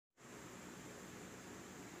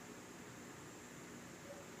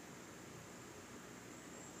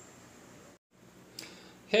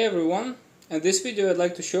Hey everyone, in this video I'd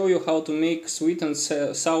like to show you how to make sweet and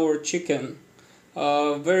sour chicken.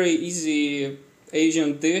 Very easy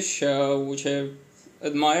Asian dish which I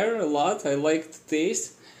admire a lot. I like the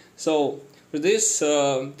taste. So for this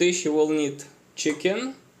dish you will need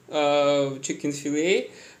chicken, chicken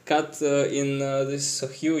fillet cut in this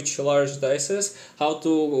huge large dices. How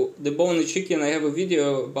to debone the chicken, I have a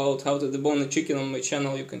video about how to debone the chicken on my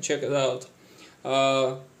channel, you can check it out.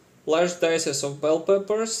 Large dices of bell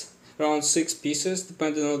peppers, around 6 pieces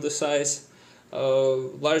depending on the size.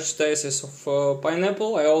 Large dices of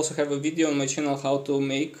pineapple. I also have a video on my channel how to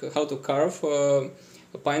carve a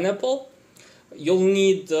pineapple. You'll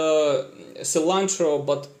need cilantro,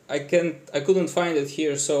 but I couldn't find it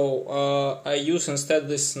here, so I use instead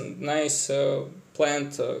this nice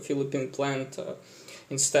plant, Philippine plant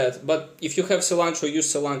instead. But if you have cilantro,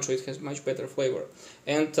 use cilantro, it has much better flavor.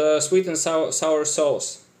 And sweet and sour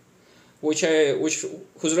sauce,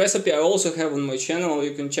 whose recipe I also have on my channel.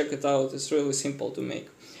 You can check it out. It's really simple to make.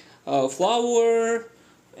 Flour,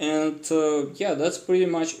 and yeah, that's pretty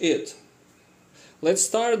much it. Let's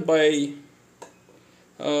start by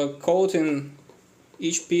coating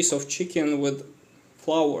each piece of chicken with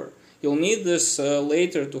flour. You'll need this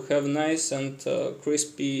later to have nice and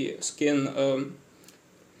crispy skin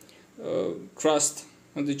crust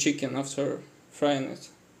on the chicken after frying it.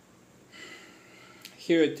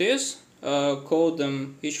 Here it is. Coat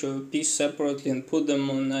them each piece separately and put them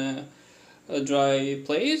on a dry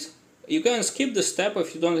plate. You can skip the step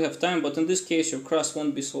if you don't have time, but in this case your crust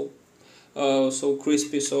won't be so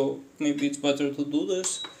crispy, so maybe it's better to do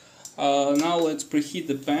this. Now let's preheat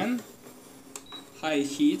the pan, high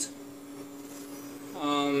heat.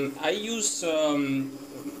 I use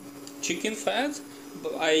chicken fat.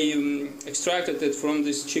 I extracted it from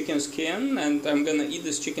this chicken skin, and I'm gonna eat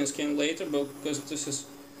this chicken skin later because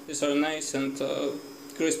these are nice and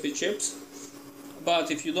crispy chips. But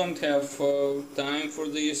if you don't have time for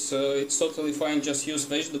this, it's totally fine. Just use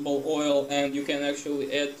vegetable oil, and you can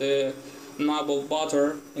actually add the knob of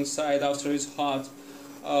butter inside after it's hot.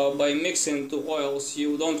 By mixing two oils,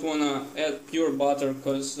 you don't wanna add pure butter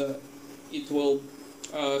because it will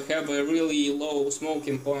have a really low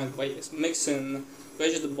smoking point. By mixing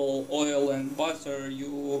vegetable oil and butter,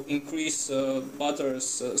 you increase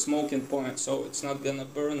butter's smoking point, so it's not gonna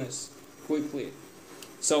burn as quickly.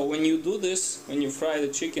 So when you do this, when you fry the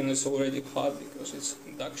chicken, it's already hot because it's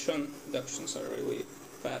induction. Inductions are really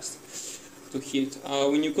fast to heat.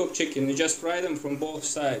 When you cook chicken, you just fry them from both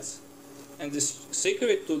sides. And the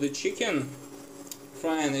secret to the chicken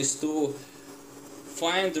frying is to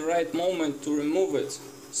find the right moment to remove it.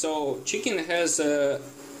 So chicken has to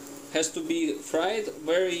be fried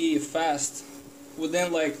very fast, within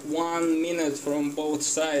like 1 minute from both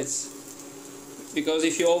sides, because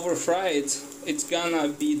if you over fry it, it's gonna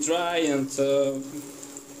be dry and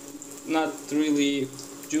not really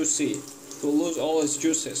juicy, to lose all its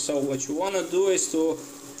juices. So what you wanna do is to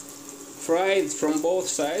fry it from both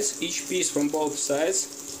sides, each piece from both sides,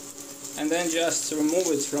 and then just remove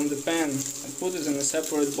it from the pan and put it in a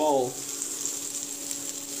separate bowl.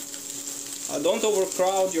 Don't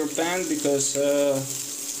overcrowd your pan because it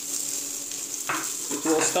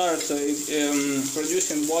will start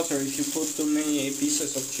producing water if you put too many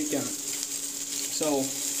pieces of chicken. So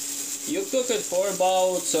you cook it for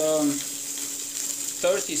about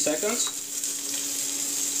 30 seconds.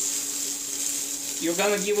 You're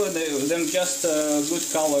gonna give them just a good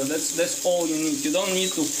color. That's all you need. You don't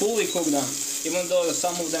need to fully cook them, even though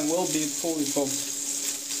some of them will be fully cooked.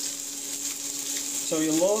 So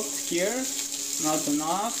you look here, not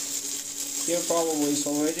enough. Here probably is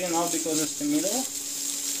already enough because it's the middle.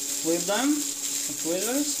 Flip them with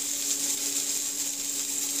tweezers.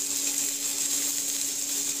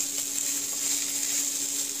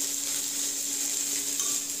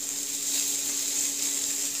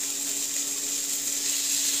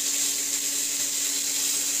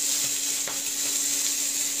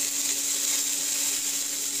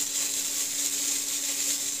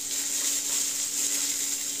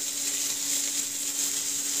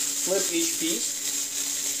 Flip each piece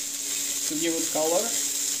to give it color,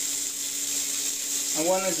 and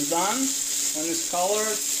when it's done, when it's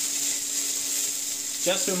colored,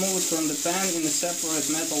 just remove it from the pan in a separate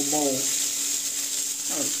metal bowl.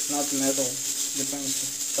 Or not metal, depends,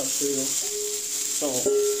 it's up to you. So,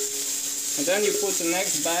 and then you put the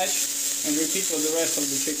next batch and repeat with the rest of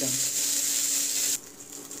the chicken.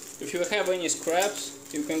 If you have any scraps,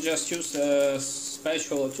 you can just use a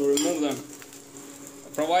spatula to remove them,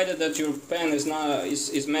 provided that your pan is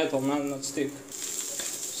metal, not stick.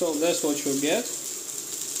 So that's what you get.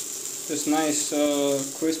 This nice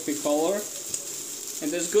crispy color.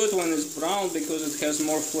 and it's good when it's brown because it has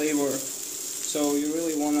more flavor. So you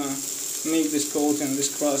really wanna make this coating, this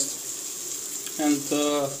crust. And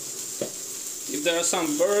if there are some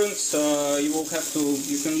burns,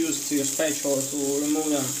 you can use your spatula to remove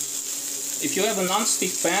them. If you have a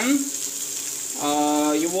non-stick pan,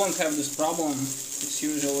 you won't have this problem. It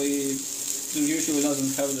usually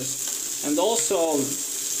doesn't have this. And also,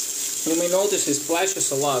 you may notice it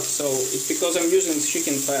splashes a lot. So it's because I'm using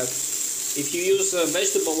chicken fat. If you use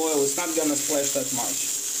vegetable oil, it's not gonna splash that much.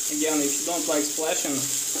 Again, if you don't like splashing,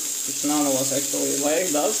 which none of us actually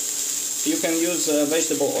does, you can use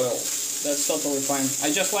vegetable oil. That's totally fine.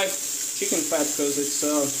 I just like chicken fat because it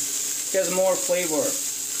has more flavor.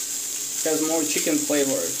 It has more chicken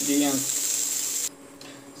flavor at the end.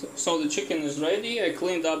 So the chicken is ready. I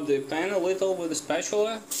cleaned up the pan a little with a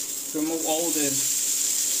spatula, remove all the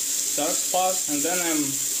dark spots, and then I'm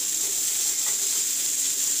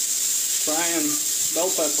frying bell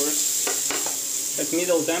peppers at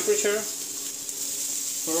middle temperature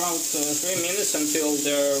for around 3 minutes until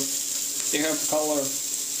they have color.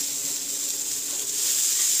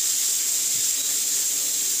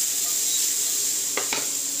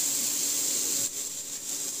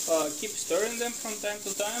 Keep stirring them from time to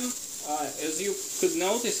time. As you could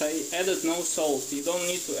notice, I added no salt. You don't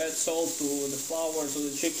need to add salt to the flour, to the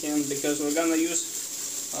chicken, because we're gonna use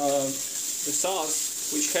the sauce,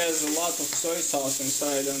 which has a lot of soy sauce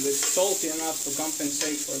inside, and it's salty enough to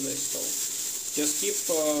compensate for this. So just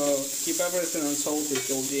keep everything unsalted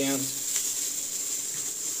till the end.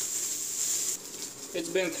 It's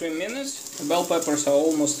been 3 minutes. The bell peppers are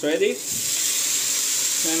almost ready.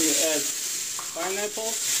 Then you add pineapple.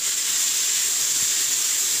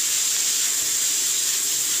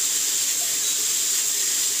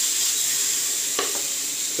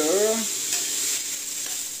 Stir.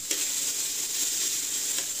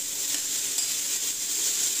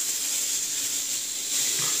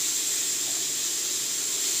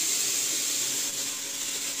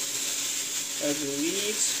 Add the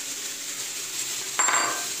leaves,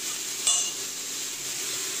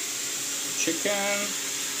 chicken,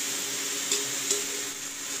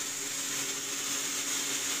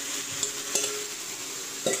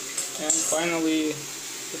 and finally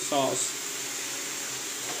the sauce.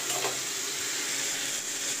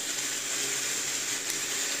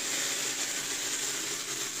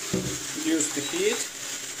 Reduce the heat.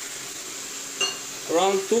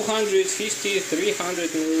 Around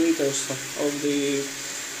 250-300 milliliters of the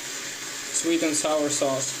sweet and sour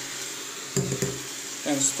sauce.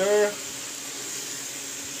 And stir.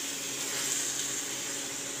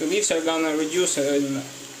 The leaves are gonna reduce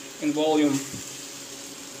in volume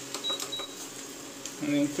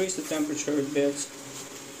and increase the temperature a bit.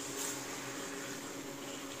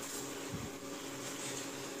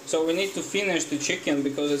 So we need to finish the chicken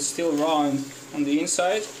because it's still raw on the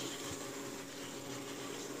inside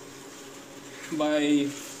by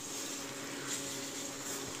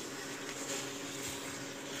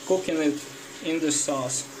cooking it in the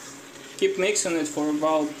sauce. Keep mixing it for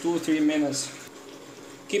about 2-3 minutes.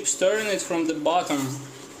 Keep stirring it from the bottom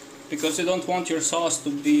because you don't want your sauce to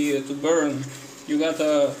burn. You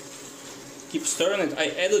gotta keep stirring it. I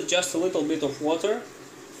added just a little bit of water.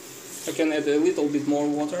 I can add a little bit more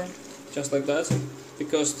water, just like that,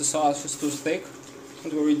 because the sauce is too thick,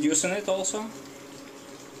 and we're reducing it also.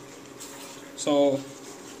 So,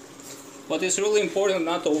 but it's really important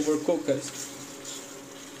not to overcook it,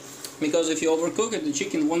 because if you overcook it, the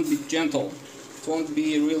chicken won't be gentle. It won't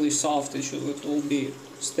be really soft. It will be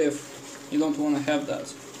stiff. You don't want to have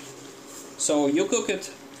that. So you cook it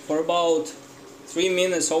for about 3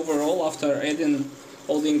 minutes overall after adding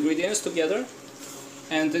all the ingredients together,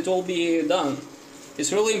 and it will be done.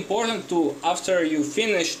 It's really important to, after you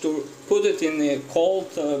finish, to put it in a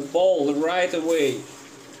cold bowl right away,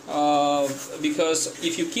 because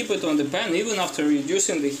if you keep it on the pan, even after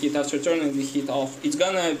reducing the heat, after turning the heat off, it's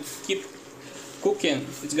gonna keep cooking.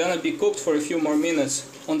 It's gonna be cooked for a few more minutes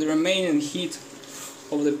on the remaining heat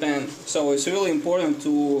of the pan. So it's really important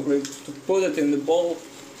to put it in the bowl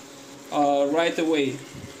right away.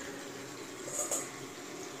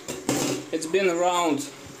 It's been around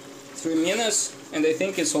 3 minutes and I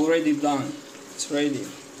think it's already done. It's ready.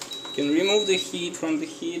 You can remove the heat from the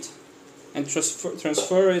heat and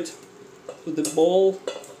transfer it to the bowl,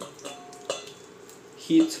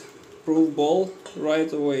 heat-proof bowl,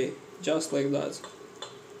 right away, just like that.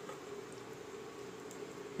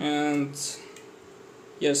 And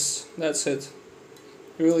yes, that's it.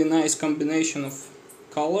 Really nice combination of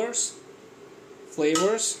colors,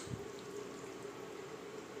 flavors.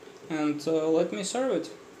 And let me serve it.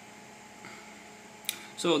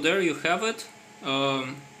 So there you have it.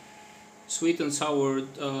 um, sweet and sour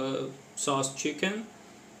sauce chicken.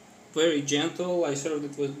 Very gentle. I served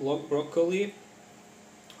it with broccoli.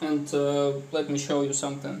 And let me show you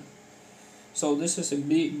something. So this is a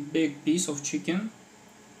big piece of chicken.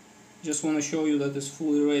 Just want to show you that it's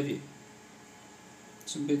fully ready.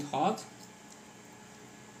 It's a bit hot,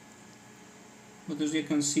 but as you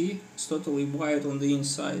can see, it's totally white on the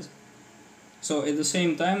inside. So at the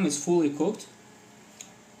same time, it's fully cooked.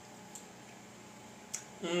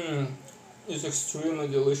 It's extremely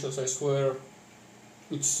delicious, I swear.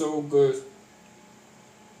 It's so good.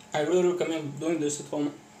 I really recommend doing this at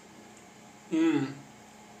home.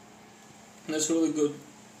 That's really good.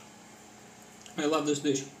 I love this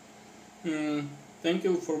dish. Thank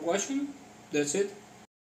you for watching. That's it.